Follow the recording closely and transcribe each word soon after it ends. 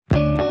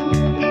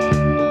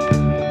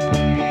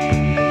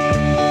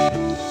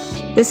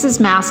This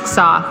is Masks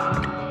Off.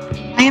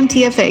 I am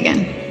Tia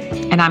Fagan.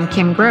 And I'm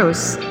Kim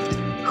Gross.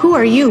 Who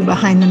are you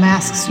behind the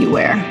masks you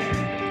wear?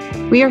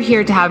 We are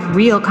here to have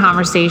real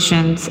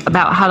conversations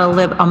about how to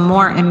live a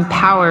more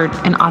empowered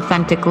and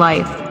authentic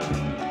life.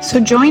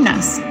 So join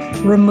us.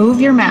 Remove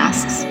your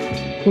masks.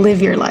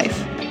 Live your life.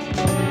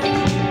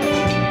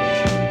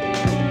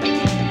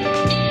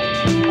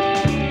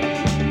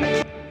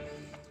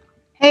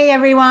 Hey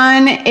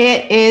everyone,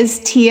 it is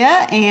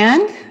Tia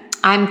and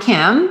I'm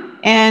Kim.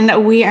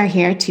 And we are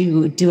here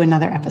to do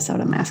another episode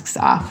of Masks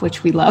Off,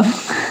 which we love.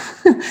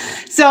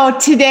 So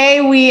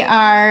today we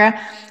are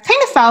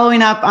kind of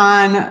following up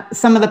on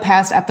some of the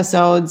past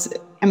episodes.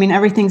 I mean,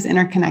 everything's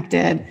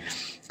interconnected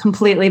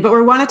completely, but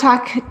we want to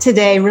talk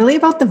today really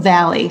about the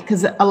valley,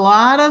 because a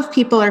lot of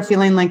people are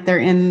feeling like they're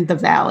in the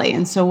valley.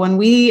 And so when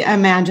we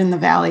imagine the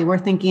valley, we're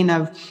thinking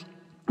of,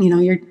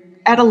 you're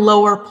at a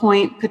lower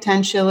point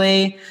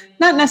potentially,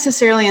 not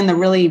necessarily in the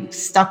really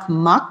stuck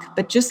muck,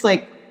 but just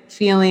like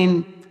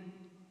feeling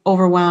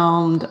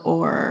overwhelmed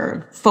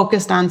or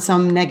focused on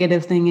some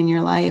negative thing in your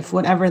life,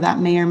 whatever that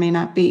may or may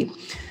not be.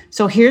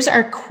 So here's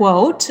our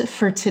quote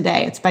for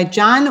today. It's by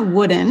John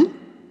Wooden.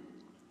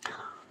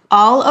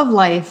 All of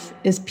life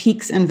is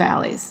peaks and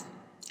valleys.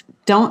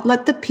 Don't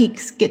let the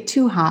peaks get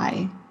too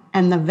high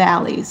and the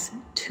valleys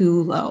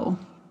too low.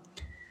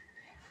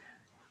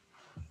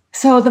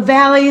 So the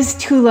valley's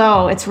too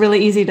low. It's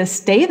really easy to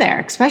stay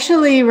there,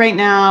 especially right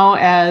now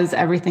as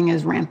everything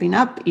is ramping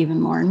up even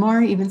more and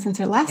more, even since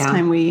our last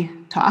time we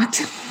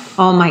talked.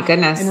 Oh my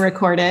goodness. And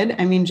recorded.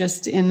 I mean,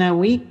 just in a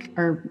week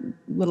or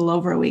a little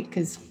over a week,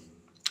 because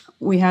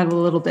we had a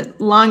little bit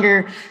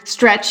longer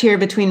stretch here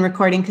between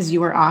recording because you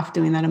were off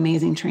doing that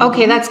amazing training.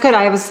 Okay, that's good.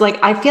 I was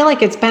like, I feel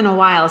like it's been a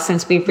while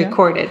since we've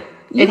recorded.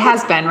 It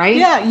has been, right?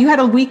 Yeah, you had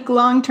a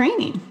week-long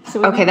training.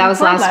 So okay, that was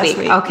last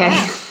week. Okay.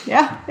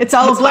 Yeah. It's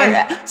all a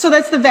blur. Fine. So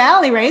that's the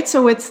valley, right?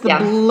 So it's the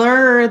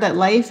blur that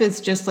life is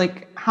just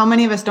like, how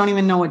many of us don't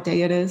even know what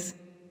day it is?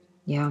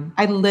 Yeah.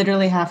 I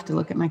literally have to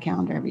look at my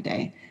calendar every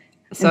day.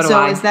 So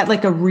is that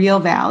like a real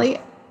valley?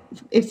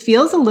 It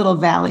feels a little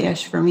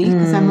valley-ish for me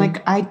because I'm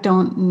like, I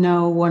don't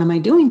know, what am I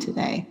doing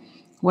today?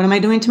 What am I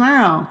doing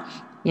tomorrow?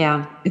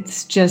 Yeah.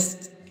 It's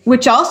just...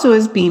 Which also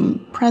is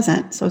being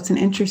present. So it's an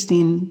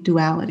interesting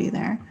duality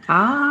there.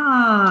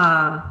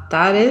 Ah,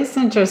 that is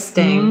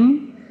interesting.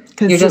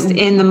 Mm-hmm. You're just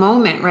in the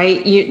moment,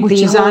 right?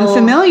 Which is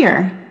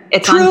unfamiliar.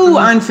 It's true.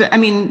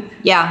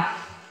 Yeah.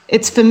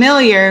 It's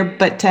familiar,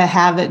 but to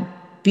have it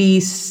be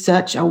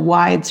such a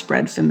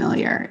widespread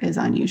familiar is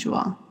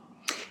unusual.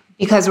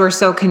 Because we're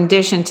so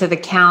conditioned to the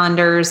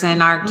calendars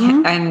and our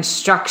and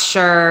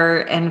structure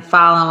and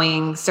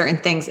following certain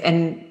things.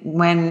 And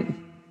when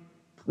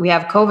we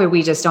have COVID,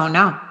 we just don't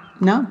know.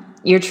 No.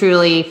 You're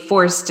truly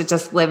forced to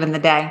just live in the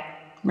day.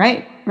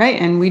 Right.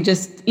 And we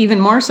just, even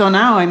more so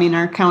now, I mean,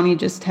 our county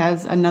just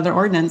has another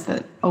ordinance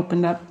that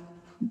opened up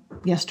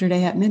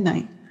yesterday at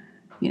midnight.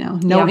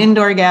 No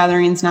indoor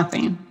gatherings,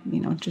 nothing,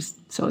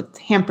 just so it's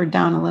hampered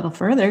down a little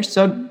further.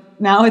 So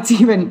now it's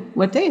even,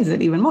 what day is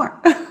it even more?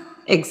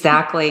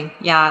 Exactly.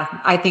 Yeah.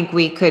 I think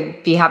we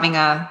could be having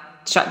a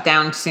shut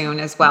down soon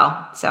as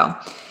well. So,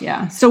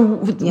 yeah. So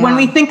when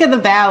we think of the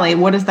valley,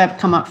 what does that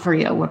come up for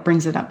you? What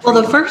brings it up for you?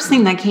 Well, the first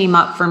thing that came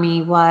up for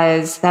me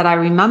was that I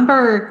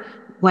remember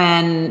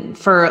when,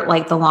 for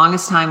like the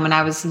longest time when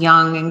I was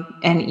young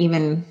and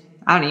even,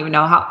 I don't even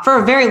know how, for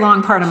a very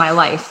long part of my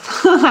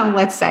life,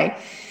 let's say,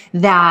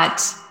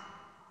 that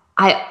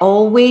I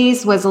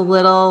always was a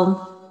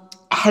little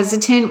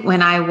hesitant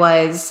when I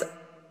was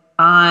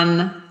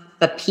on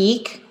the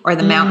peak or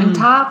the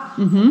mountaintop.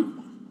 Mm-hmm.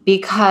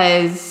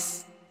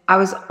 Because I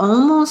was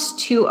almost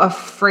too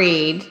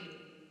afraid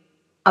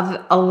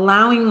of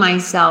allowing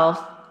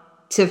myself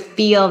to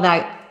feel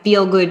that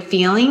feel-good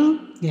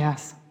feeling.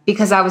 Yes.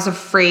 Because I was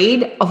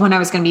afraid of when I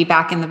was going to be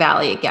back in the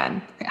valley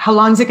again. How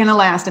long is it going to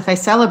last? If I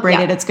celebrate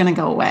it, it's going to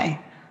go away.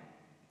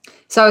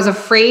 So I was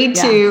afraid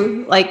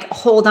to like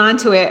hold on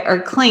to it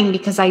or cling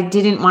because I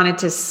didn't want it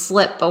to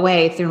slip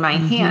away through my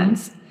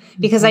hands.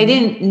 Because I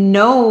didn't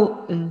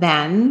know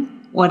then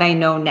what I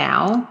know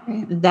now,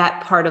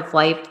 that part of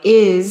life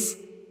is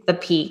the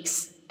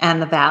peaks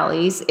and the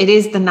valleys. It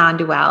is the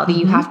non-duality.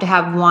 You have to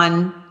have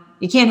one.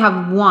 You can't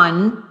have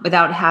one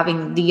without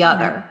having the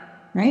other.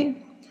 Right.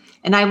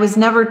 And I was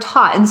never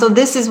taught. And so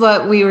this is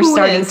what we were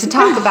starting to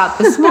talk about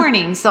this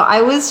morning. So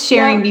I was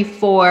sharing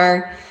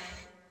before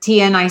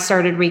Tia and I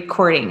started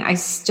recording. I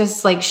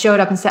just like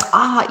showed up and said,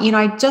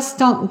 I just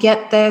don't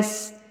get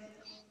this.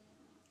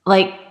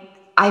 Like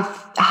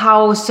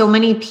how so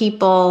many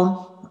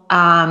people,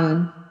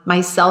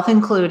 myself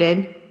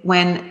included,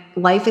 when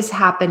life is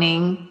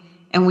happening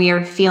and we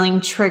are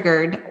feeling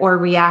triggered or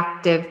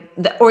reactive,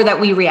 or that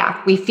we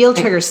react, we feel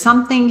triggered,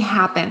 something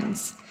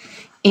happens,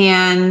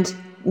 and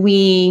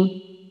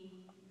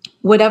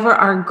whatever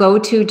our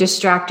go-to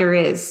distractor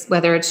is,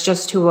 whether it's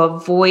just to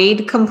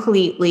avoid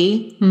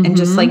completely and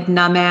just like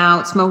numb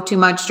out, smoke too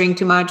much, drink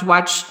too much,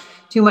 watch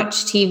too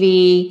much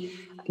TV,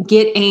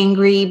 get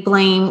angry,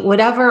 blame,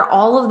 whatever,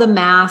 all of the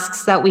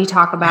masks that we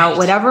talk about,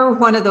 whatever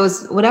one of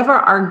those, whatever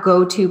our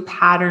go-to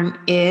pattern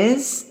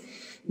is,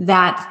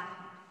 that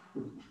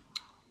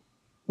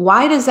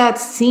why does that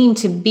seem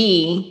to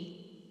be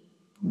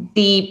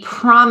the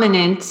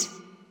prominent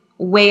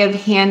way of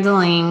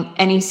handling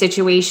any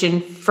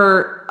situation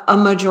for a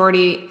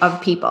majority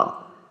of people?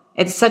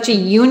 It's such a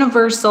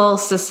universal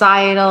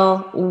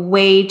societal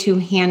way to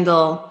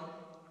handle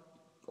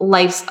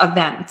life's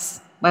events,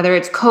 whether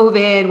it's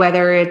COVID,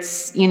 whether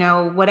it's,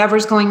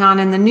 whatever's going on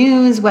in the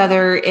news,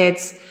 whether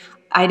it's,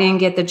 I didn't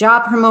get the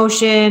job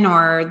promotion,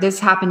 or this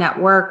happened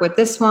at work with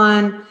this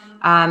one.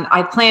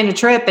 I planned a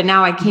trip and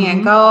now I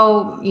can't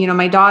go.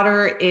 My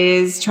daughter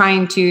is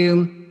trying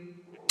to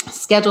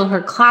schedule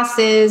her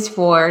classes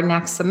for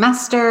next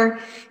semester,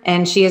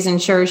 and she isn't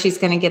sure she's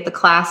going to get the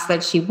class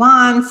that she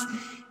wants.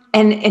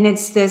 And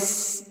it's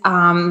this,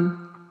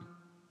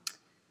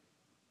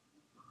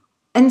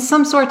 and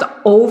some sort of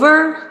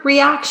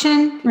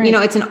overreaction,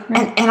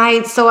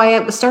 it's so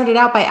I started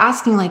out by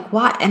asking like,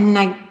 what?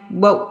 And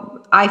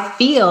what I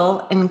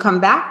feel and come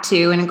back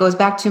to, and it goes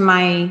back to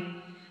my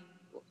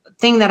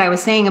thing that I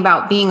was saying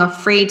about being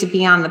afraid to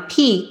be on the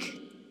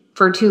peak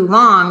for too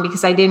long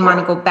because I didn't want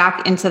to go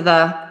back into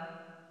the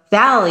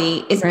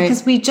valley, is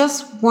because we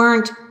just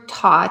weren't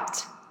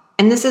taught.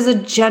 And this is a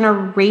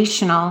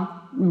generational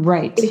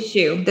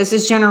issue. This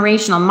is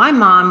generational. My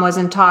mom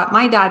wasn't taught.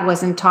 My dad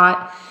wasn't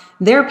taught.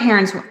 Their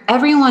parents,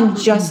 everyone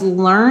just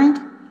learned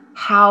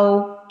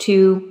how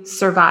to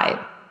survive.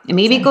 And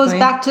maybe it goes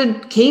back to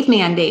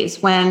caveman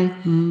days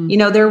when,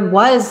 there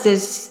was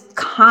this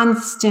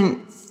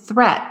constant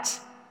threat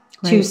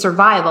to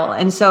survival.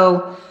 And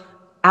so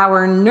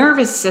our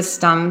nervous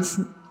systems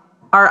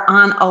are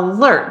on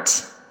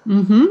alert.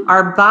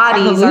 Our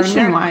bodies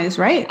evolution-wise,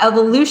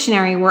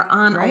 evolutionary, we're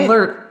on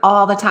alert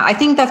all the time. I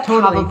think that's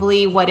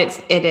probably what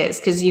it is,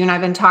 because you and I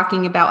have been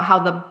talking about how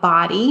the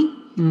body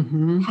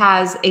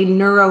has a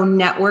neural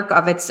network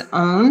of its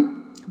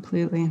own.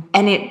 Completely.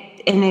 And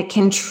it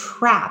can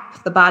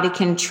trap, the body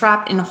can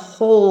trap and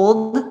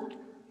hold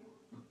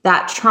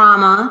that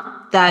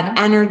trauma, that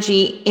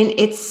energy in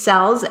its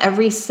cells.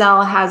 Every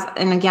cell has,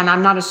 and again,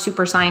 I'm not a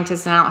super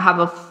scientist and I don't have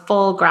a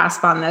full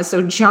grasp on this,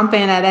 so jump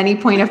in at any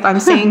point if I'm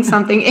saying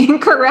something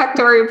incorrect,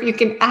 or if you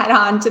can add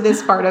on to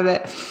this part of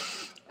it.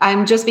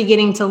 I'm just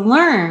beginning to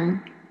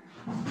learn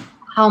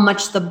how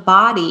much the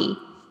body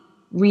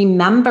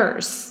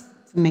remembers.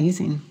 It's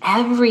amazing.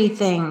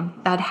 Everything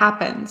that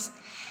happens.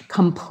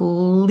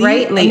 Completely.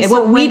 Right? And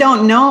what we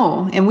don't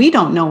know, and we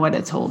don't know what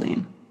it's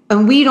holding.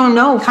 And we don't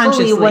know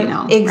consciously fully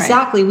know.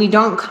 Exactly. We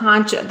don't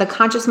the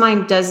conscious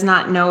mind does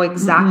not know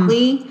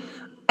exactly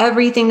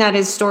everything that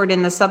is stored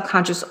in the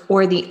subconscious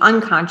or the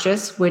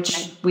unconscious,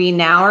 which we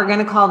now are going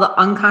to call the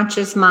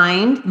unconscious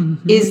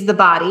mind, is the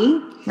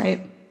body.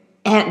 Right.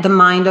 And the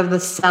mind of the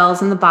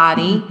cells in the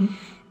body.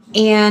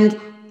 And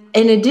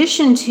in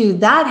addition to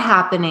that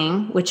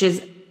happening, which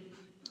is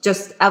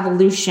just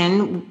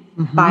evolution,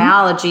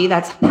 biology,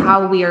 that's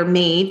how we are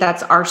made.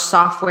 That's our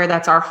software.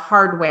 That's our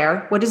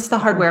hardware. What is the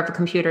hardware of a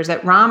computer? Is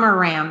it ROM or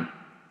RAM?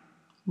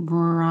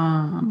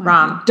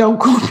 ROM. Don't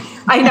quote me.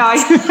 I know.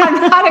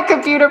 I'm not a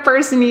computer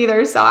person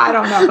either, so I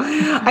don't know.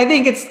 I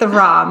think it's the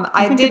ROM.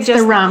 I think it's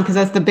the ROM because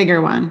that's the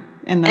bigger one.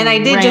 And I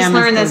did just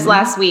learn this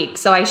last week,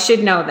 so I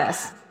should know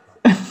this.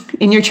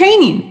 In your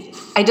training.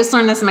 I just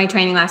learned this in my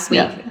training last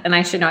week, and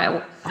I should know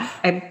it.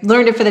 I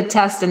learned it for the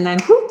test, and then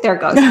whoop, there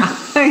it goes.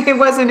 It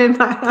wasn't in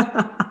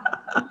my...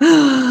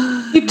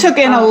 You took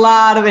in a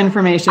lot of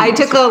information. I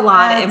took a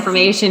lot of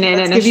information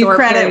in a short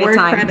period of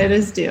time. Credit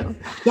is due.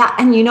 Yeah,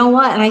 and you know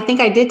what? And I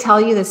think I did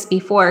tell you this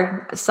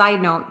before, a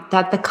side note,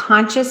 that the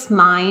conscious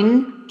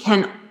mind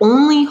can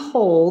only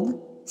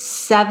hold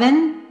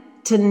 7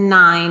 to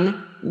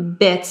 9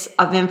 bits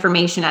of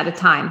information at a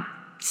time.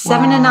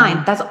 7 to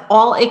 9. That's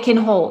all it can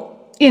hold.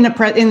 In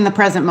the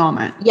present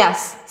moment.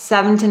 Yes,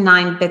 7 to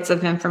 9 bits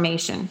of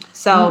information.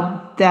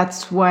 So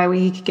that's why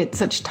we get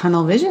such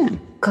tunnel vision.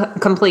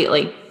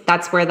 Completely.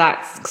 That's where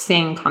that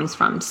saying comes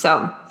from.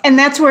 So, and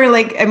that's where,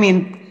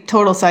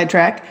 total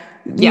sidetrack.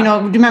 You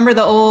know, remember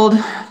the old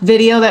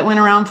video that went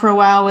around for a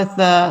while with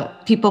the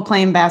people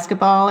playing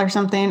basketball or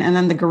something, and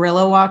then the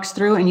gorilla walks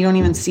through, and you don't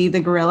even see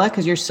the gorilla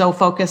because you're so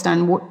focused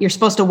on you're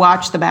supposed to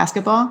watch the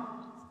basketball.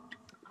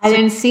 I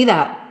didn't see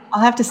that.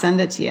 I'll have to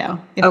send it to you.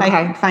 If I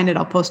can find it,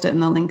 I'll post it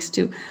in the links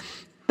too.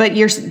 But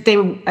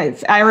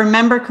I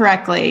remember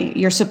correctly,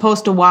 you're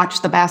supposed to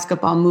watch the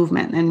basketball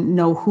movement and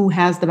know who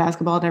has the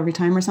basketball at every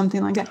time or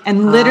something like that.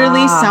 And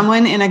literally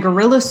someone in a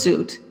gorilla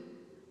suit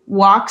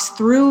walks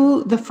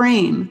through the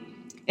frame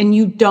and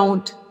you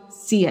don't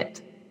see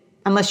it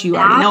unless you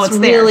already know it's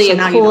there. That's really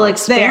a cool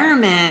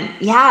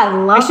experiment. Yeah, I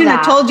love that. I shouldn't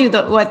have told you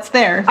what's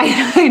there.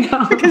 I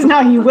know. Because now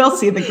you will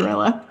see the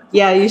gorilla.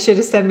 Yeah, you should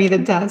have sent me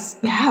the test.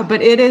 Yeah,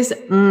 but it is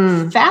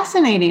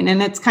fascinating.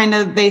 And it's kind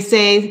of, they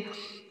say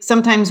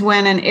sometimes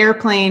when an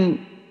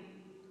airplane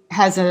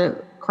has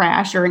a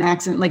crash or an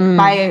accident, like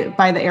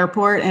by the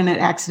airport, and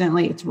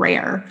it's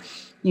rare,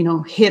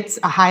 hits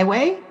a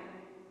highway,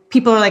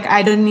 people are like,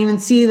 I didn't even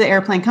see the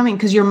airplane coming,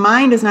 because your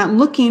mind is not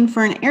looking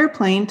for an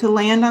airplane to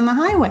land on the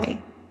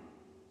highway.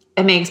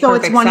 It makes So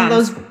perfect it's one sense.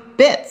 of those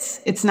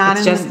bits. It's not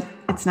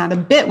it's not a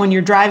bit. When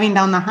you're driving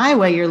down the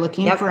highway, you're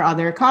looking for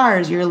other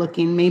cars. You're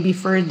looking maybe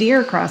for a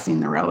deer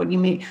crossing the road.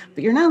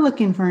 But you're not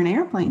looking for an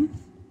airplane.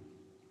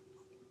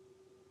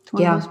 It's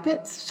one of those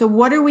bits. So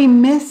what are we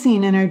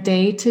missing in our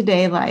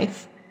day-to-day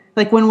life?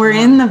 Like when we're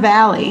in the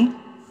valley,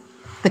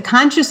 the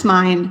conscious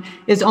mind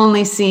is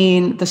only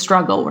seeing the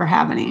struggle we're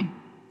having.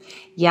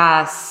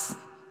 Yes.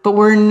 But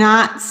we're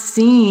not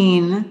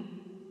seeing,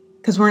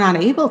 because we're not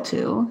able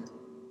to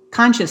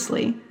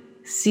consciously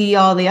see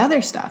all the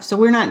other stuff. So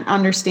we're not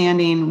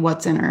understanding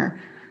what's in our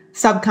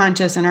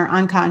subconscious and our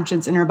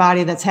unconscious in our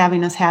body that's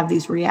having us have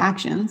these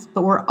reactions.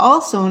 But we're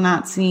also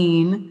not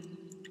seeing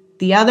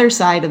the other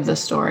side of the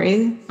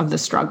story of the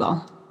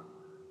struggle.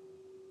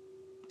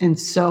 And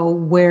so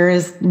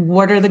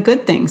what are the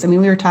good things? I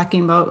mean, we were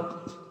talking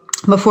about,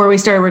 before we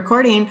started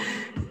recording,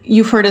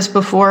 you've heard us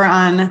before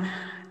on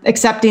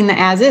accepting the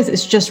as is.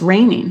 It's just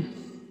raining.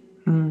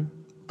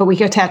 But we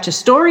attach a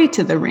story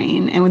to the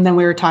rain. And then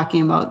we were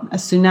talking about a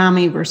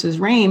tsunami versus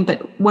rain.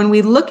 But when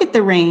we look at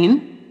the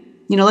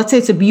rain, let's say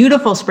it's a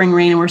beautiful spring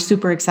rain and we're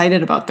super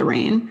excited about the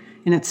rain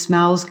and it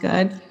smells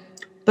good.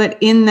 But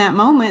in that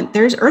moment,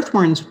 there's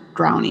earthworms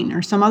drowning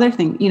or some other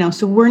thing,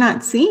 so we're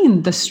not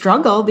seeing the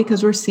struggle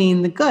because we're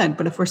seeing the good.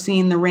 But if we're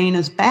seeing the rain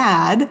as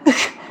bad,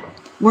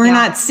 we're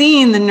not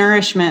seeing the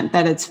nourishment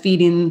that it's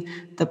feeding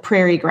the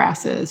prairie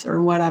grasses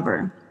or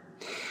whatever.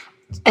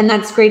 And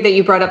that's great that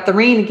you brought up the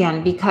rain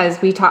again, because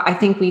I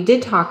think we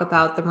did talk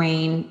about the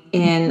rain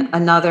in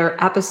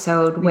another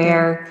episode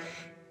where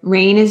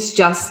rain is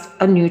just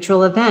a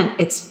neutral event.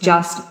 It's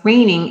just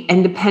raining.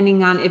 And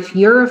depending on if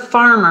you're a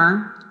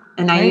farmer,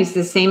 and I use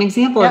the same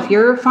example, if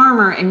you're a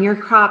farmer and your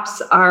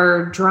crops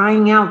are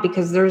drying out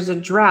because there's a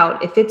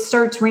drought, if it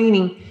starts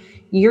raining,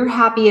 you're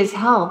happy as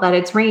hell that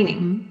it's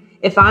raining.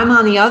 If I'm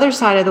on the other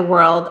side of the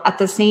world at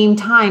the same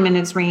time and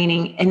it's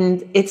raining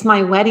and it's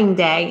my wedding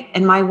day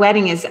and my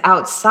wedding is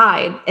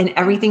outside and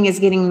everything is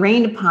getting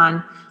rained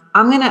upon,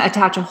 I'm going to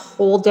attach a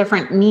whole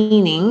different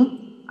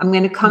meaning. I'm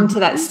going to come to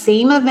that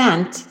same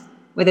event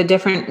with a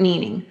different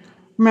meaning.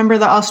 Remember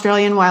the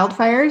Australian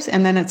wildfires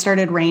and then it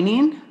started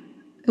raining?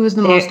 It was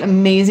the most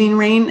amazing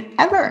rain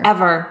ever.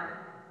 Ever.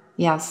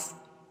 Yes.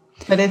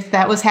 But if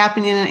that was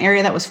happening in an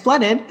area that was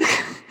flooded,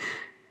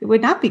 it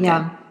would not be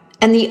good.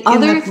 And the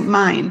other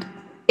mind.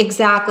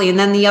 Exactly. And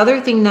then the other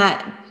thing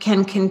that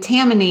can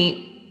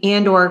contaminate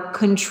and or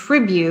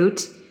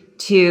contribute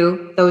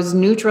to those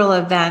neutral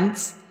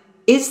events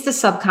is the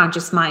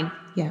subconscious mind.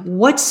 Yeah.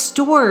 What's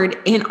stored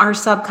in our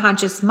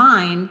subconscious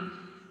mind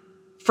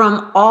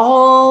from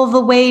all the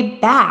way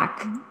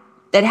back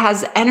that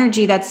has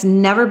energy that's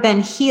never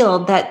been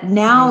healed, that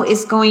now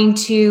is going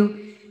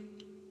to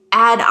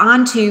add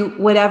on to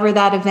whatever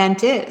that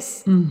event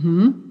is,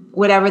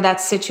 whatever that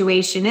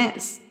situation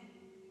is.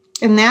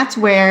 And that's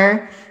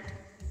where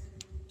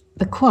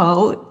the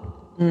quote,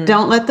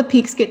 don't let the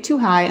peaks get too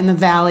high and the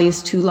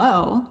valleys too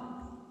low.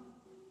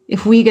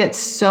 If we get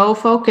so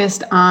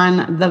focused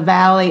on the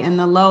valley and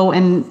the low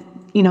and,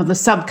 the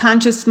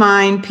subconscious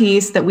mind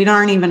piece that we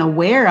aren't even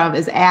aware of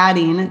is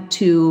adding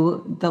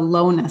to the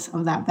lowness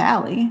of that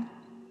valley.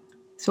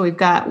 So we've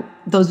got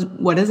those,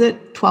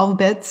 12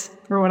 bits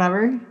or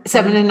whatever?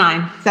 7 to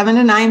 9. 7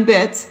 to 9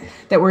 bits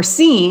that we're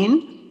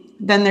seeing.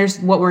 Then there's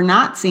what we're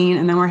not seeing.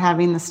 And then we're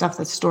having the stuff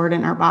that's stored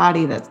in our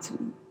body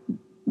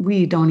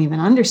we don't even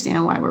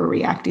understand why we're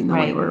reacting the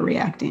way we're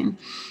reacting.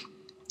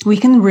 We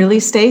can really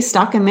stay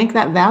stuck and make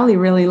that valley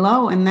really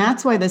low. And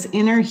that's why this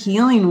inner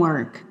healing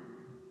work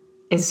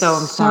is so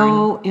important.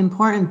 So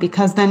important,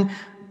 because then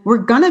we're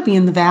going to be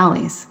in the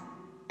valleys.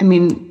 I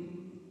mean,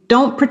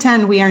 don't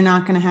pretend we are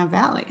not going to have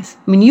valleys.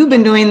 I mean, you've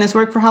been doing this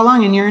work for how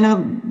long? And you're in a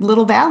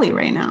little valley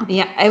right now.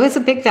 Yeah, it was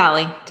a big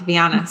valley, to be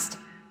honest.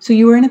 So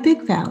you were in a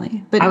big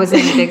valley. But I was in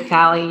a big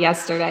valley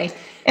yesterday.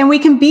 And we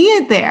can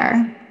be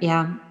there.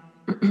 Yeah.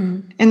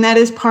 And that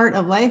is part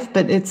of life,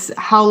 but it's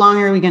how long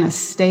are we going to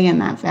stay in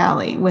that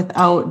valley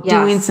without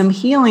doing some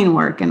healing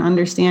work and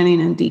understanding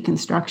and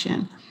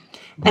deconstruction?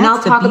 And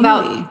I'll talk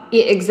about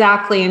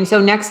exactly. And so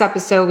next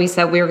episode, we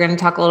said we were going to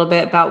talk a little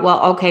bit about,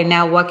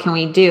 now what can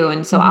we do?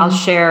 And so I'll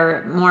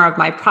share more of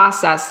my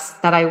process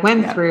that I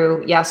went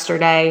through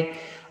yesterday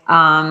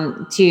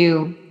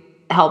to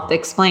help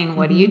explain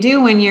what do you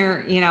do when you're,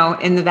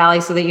 in the valley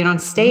so that you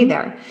don't stay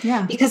there.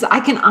 Yeah. Because I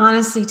can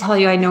honestly tell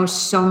you, I know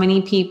so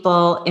many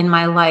people in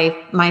my life,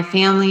 my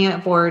family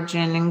of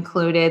origin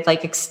included,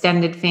 like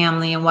extended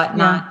family and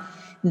whatnot,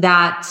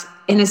 that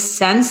in a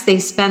sense, they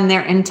spend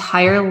their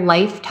entire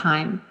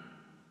lifetime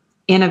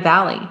in a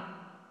valley.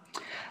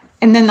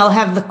 And then they'll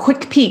have the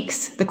quick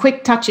peaks, the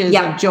quick touches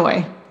of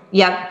joy.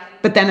 Yep.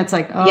 But then it's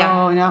like,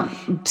 no,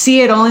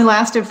 see, it only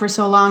lasted for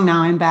so long.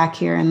 Now I'm back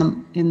here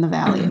in the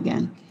valley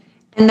again.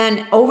 And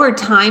then over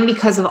time,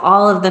 because of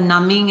all of the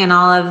numbing and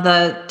all of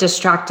the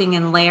distracting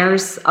and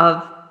layers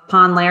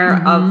upon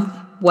layer of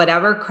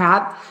whatever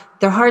crap,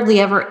 they're hardly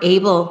ever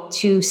able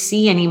to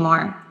see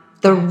anymore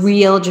the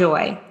real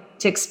joy.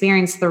 to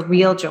experience the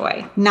real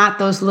joy. Not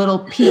those little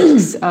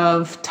peaks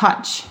of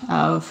touch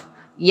of,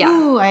 Yeah.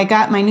 ooh, I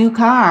got my new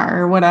car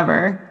or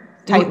whatever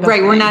type of Right.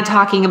 thing. We're not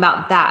talking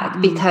about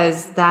that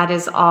because that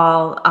is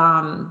all,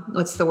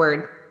 what's the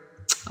word?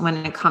 When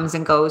it comes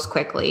and goes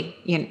quickly,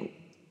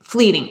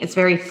 fleeting. It's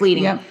very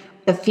fleeting. Yep.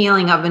 The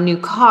feeling of a new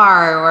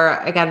car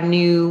or I got a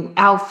new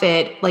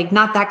outfit, like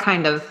not that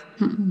kind of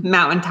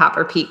mountaintop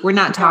or peak. We're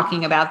not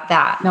talking about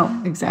that. No,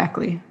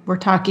 exactly. We're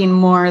talking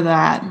more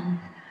that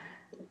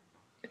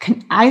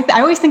I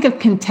always think of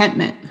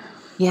contentment.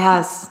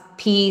 Yes.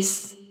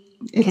 Peace,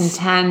 It's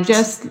content.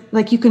 just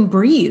like you can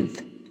breathe.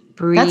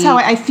 That's how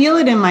I feel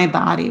it in my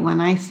body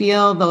when I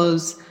feel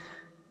those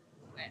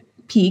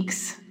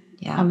peaks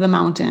of the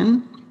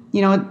mountain.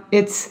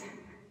 It's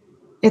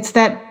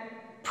that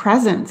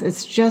presence.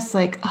 It's just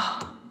like,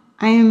 oh,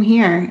 I am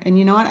here. And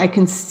you know what? I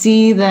can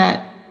see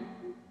that.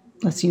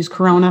 Let's use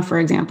Corona, for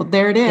example.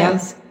 There it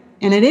is. Yep.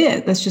 And it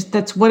is.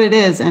 That's what it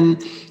is.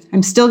 And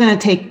I'm still going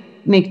to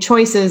make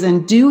choices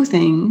and do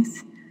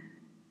things,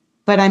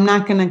 but I'm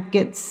not going to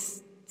get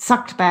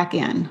sucked back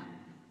in.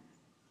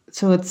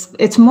 So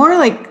it's more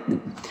like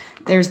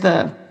there's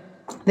the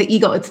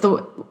eagle. It's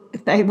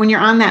when you're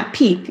on that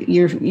peak,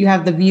 you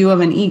have the view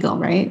of an eagle,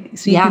 right?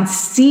 So you can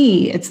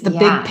see it's the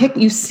big pic.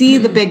 You see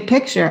the big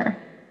picture,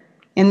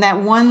 and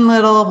that one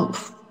little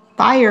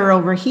fire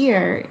over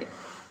here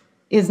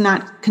is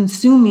not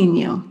consuming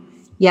you.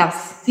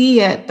 Yes.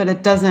 See it, but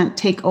it doesn't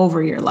take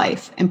over your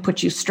life and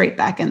put you straight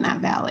back in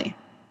that valley.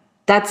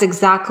 That's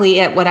exactly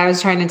it. What I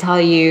was trying to tell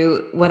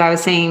you, what I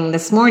was saying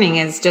this morning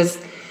is just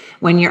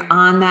when you're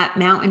on that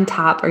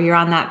mountaintop or you're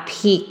on that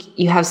peak,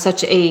 you have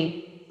such a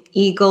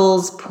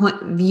eagle's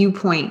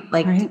viewpoint.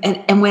 Like, right.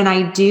 and when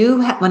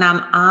when I'm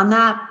on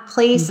that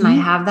place and I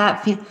have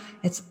that feel,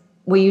 it's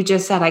what you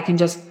just said. I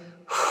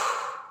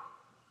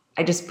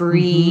just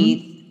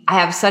breathe. I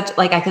have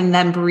I can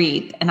then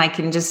breathe and I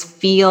can just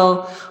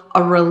feel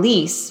a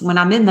release. When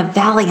I'm in the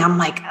valley, I'm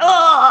like,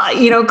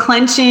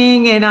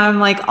 clenching and I'm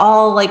like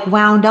all like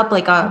wound up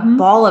like a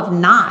ball of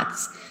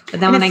knots. But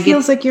then when it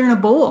feels like you're in a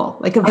bowl,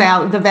 like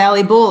the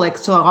valley bowl, like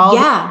so all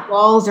the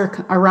walls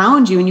are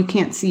around you and you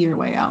can't see your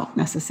way out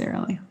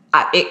necessarily.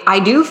 I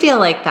do feel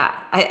like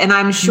that. And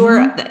I'm sure,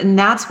 and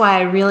that's why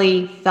I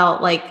really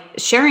felt like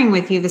sharing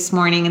with you this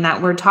morning and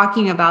that we're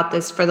talking about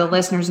this for the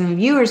listeners and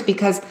viewers,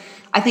 because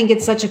I think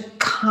it's such a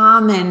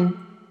common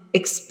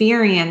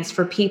experience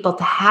for people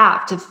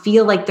to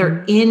feel like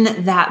they're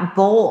in that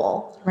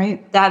bowl,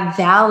 right? That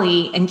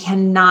valley, and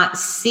cannot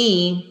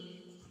see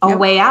a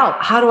way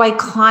out. How do I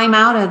climb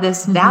out of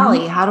this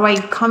valley? How do I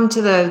come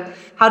to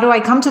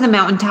the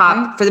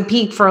mountaintop for the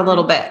peak for a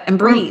little bit and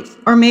breathe?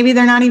 Or maybe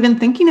they're not even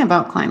thinking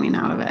about climbing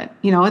out of it.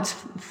 It's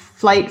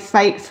flight,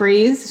 fight,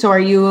 freeze. So are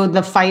you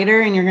the fighter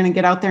and you're going to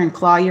get out there and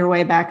claw your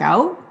way back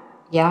out?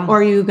 Yeah. Or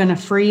are you going to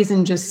freeze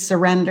and just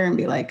surrender and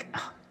be like,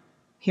 oh,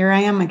 here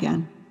I am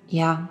again.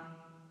 Yeah.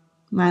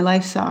 My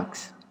life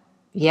sucks.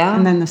 Yeah.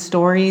 And then the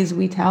stories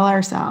we tell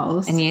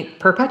ourselves. And you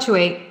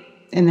perpetuate.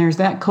 And there's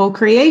that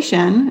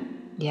co-creation.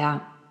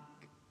 Yeah.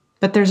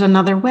 But there's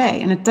another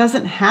way. And it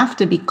doesn't have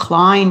to be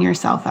clawing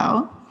yourself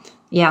out.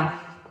 Yeah.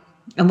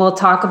 And we'll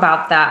talk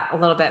about that a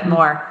little bit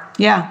more.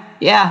 Yeah.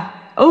 Yeah.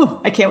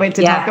 Oh, I can't wait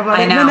to talk about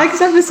it in the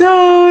next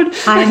episode.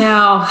 I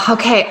know.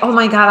 Okay. Oh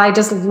my God. I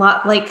just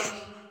love,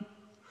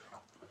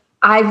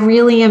 I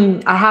really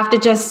am, I have to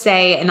just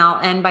say, and I'll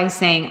end by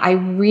saying, I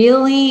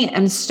really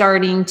am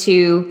starting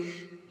to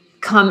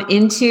come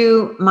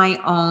into my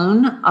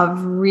own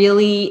of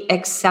really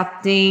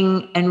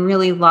accepting and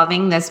really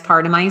loving this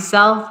part of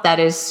myself that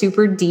is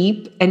super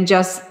deep and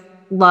just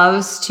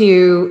loves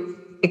to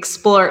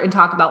explore and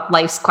talk about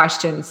life's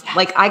questions.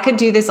 Like I could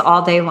do this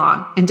all day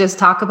long and just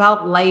talk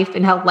about life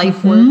and how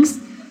life works.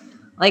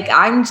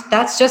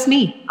 That's just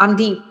me. I'm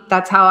deep.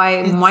 That's how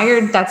I'm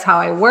wired. That's how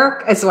I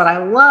work. It's what I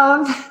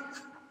love.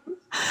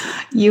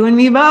 You and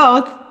me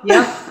both.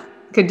 Yep.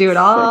 Could do it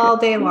all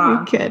day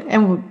long. We could.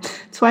 And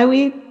that's why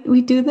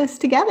we do this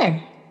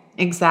together.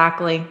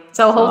 Exactly.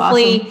 So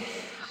hopefully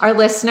our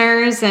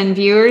listeners and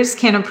viewers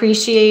can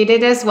appreciate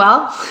it as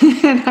well.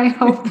 And I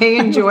hope they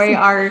enjoy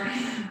our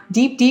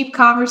deep, deep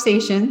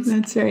conversations.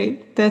 That's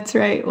right. That's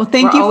right. Well,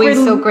 thank you. We're always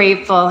so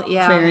grateful.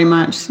 Yeah. Very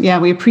much. Yeah.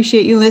 We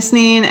appreciate you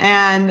listening,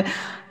 and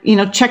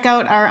check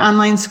out our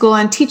online school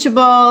on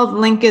Teachable. The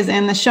link is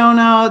in the show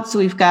notes.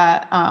 We've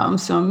got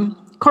some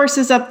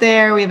courses up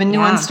there. We have a new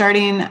one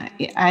starting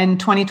in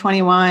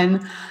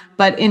 2021.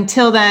 But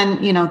until then,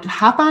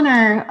 hop on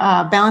our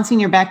Balancing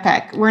Your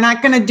Backpack. We're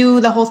not going to do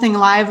the whole thing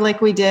live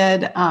like we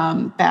did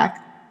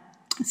back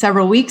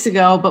several weeks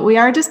ago, but we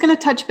are just going to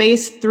touch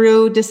base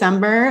through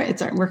December.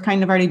 We're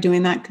kind of already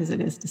doing that because it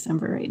is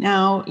December right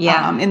now.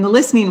 Yeah. In the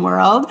listening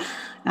world,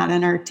 not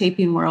in our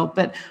taping world,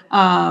 but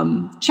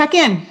check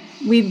in.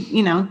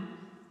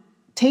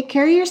 Take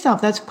care of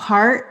yourself. That's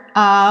part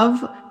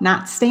of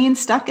not staying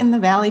stuck in the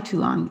valley too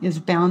long, is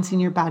balancing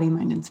your body,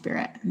 mind, and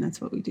spirit. And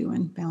that's what we do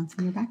in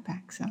Balancing Your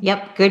Backpack. So,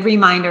 yep. Good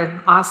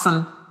reminder.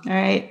 Awesome. All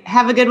right.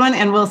 Have a good one.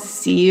 And we'll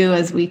see you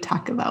as we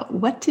talk about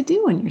what to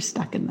do when you're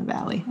stuck in the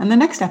valley on the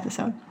next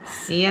episode.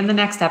 See you in the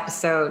next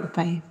episode.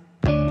 Bye.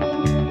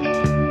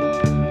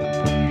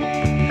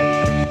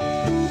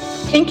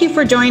 Thank you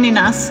for joining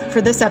us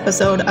for this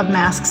episode of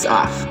Masks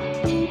Off.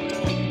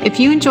 If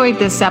you enjoyed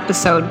this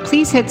episode,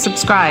 please hit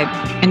subscribe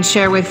and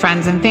share with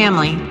friends and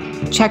family.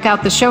 Check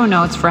out the show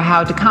notes for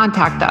how to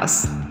contact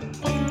us.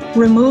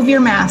 Remove your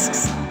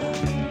masks.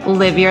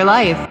 Live your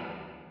life.